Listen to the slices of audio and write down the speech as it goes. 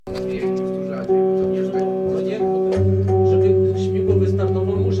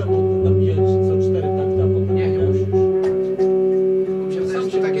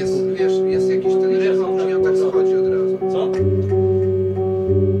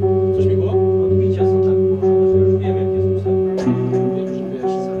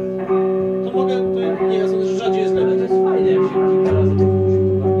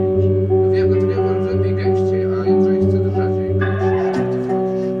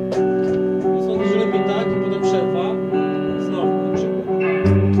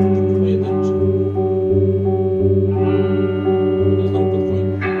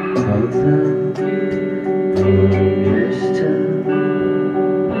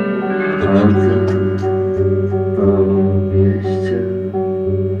Chodzę po mieście,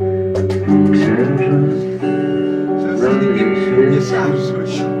 księżyc na mnie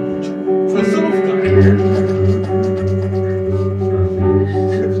świeci. Chodzę po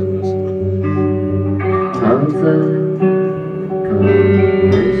mieście,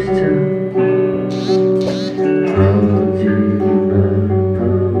 chodzimy po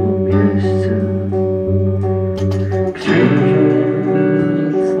mieście.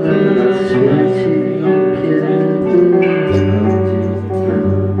 Księżyc na nas świeci, kiedy chodzimy po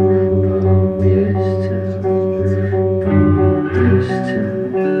mieście, po mieście.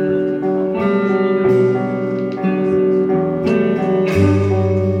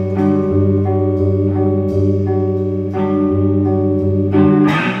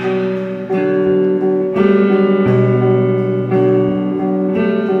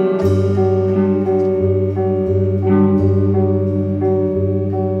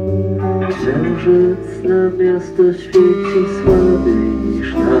 Księżyc na miasto świeci słabiej niż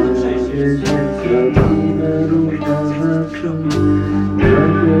na wieś, więc robimy różne rzeczy,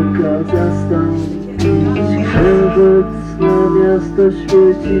 żeby go zastąpić. Księżyc na miasto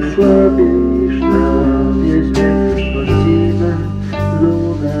świeci słabiej niż na wieś, więc chodzimy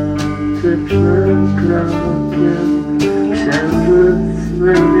lunatycznym krokiem. Księżyc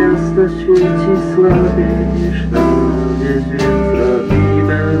na miasto świeci słabiej niż na wieś, więc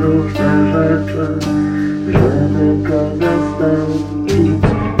robimy różne rzeczy, żeby go zastąpić.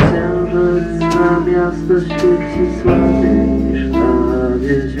 Księżyc na miasto świeci słabiej niż na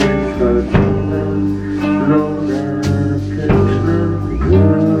wieś, więc chodzimy lunatycznym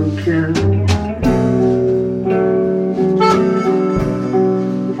krokiem.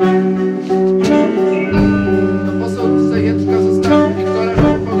 To poseł Zajęczka zostawił Wiktora,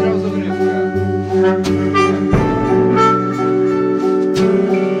 żeby pograł zagrywkę.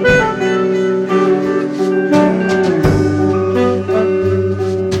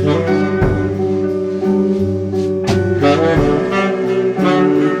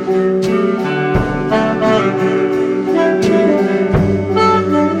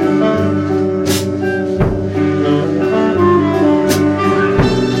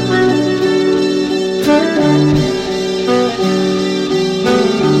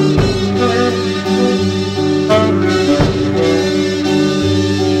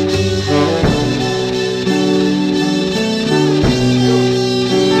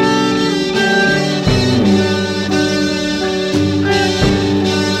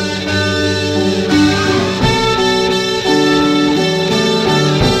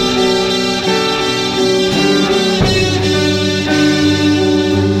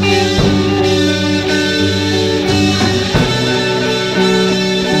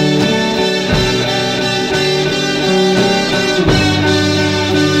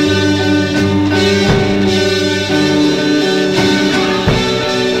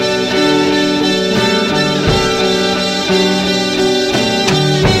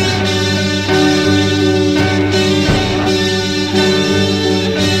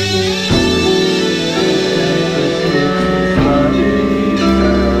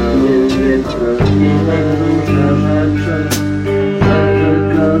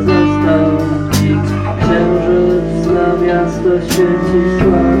 Miasto świeci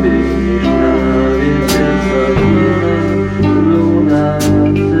słabiej niż na wieś, więc chodzimy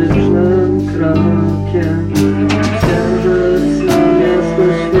lunatycznym krokiem. Księżyc na miasto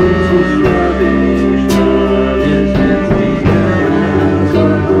świeci słabiej niż na wieś, więc bijemy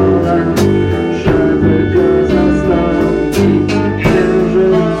kogola, żeby go zastąpić.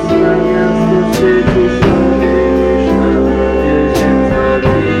 Księżyc na miasto świeci słabiej niż na wieś, więc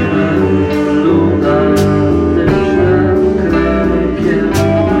chodzimy lunatycznym krokiem.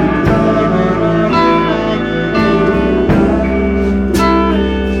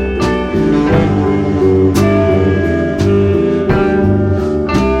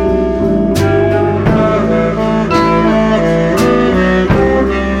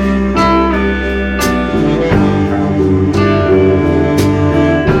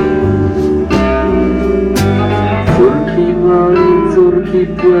 Córki moje, córki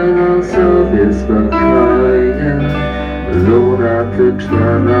płyną sobie spokojnie.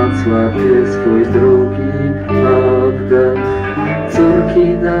 Lunatyczna noc łapie swój drugi oddech. Córki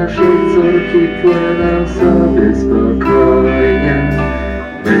nasze, córki płyną sobie spokojnie.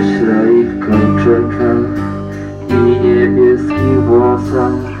 Myślę o ich kolczykach i niebieskich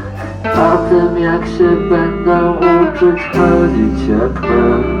włosach, o tym jak się będą uczyć chodzić jak my.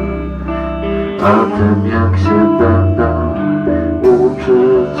 O tym jak się będą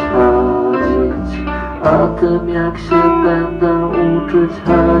uczyć chodzić o tym, jak się będą uczyć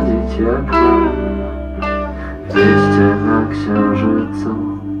chodzić jak mam. W mieście na księżycu,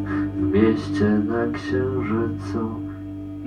 w mieście na księżycu.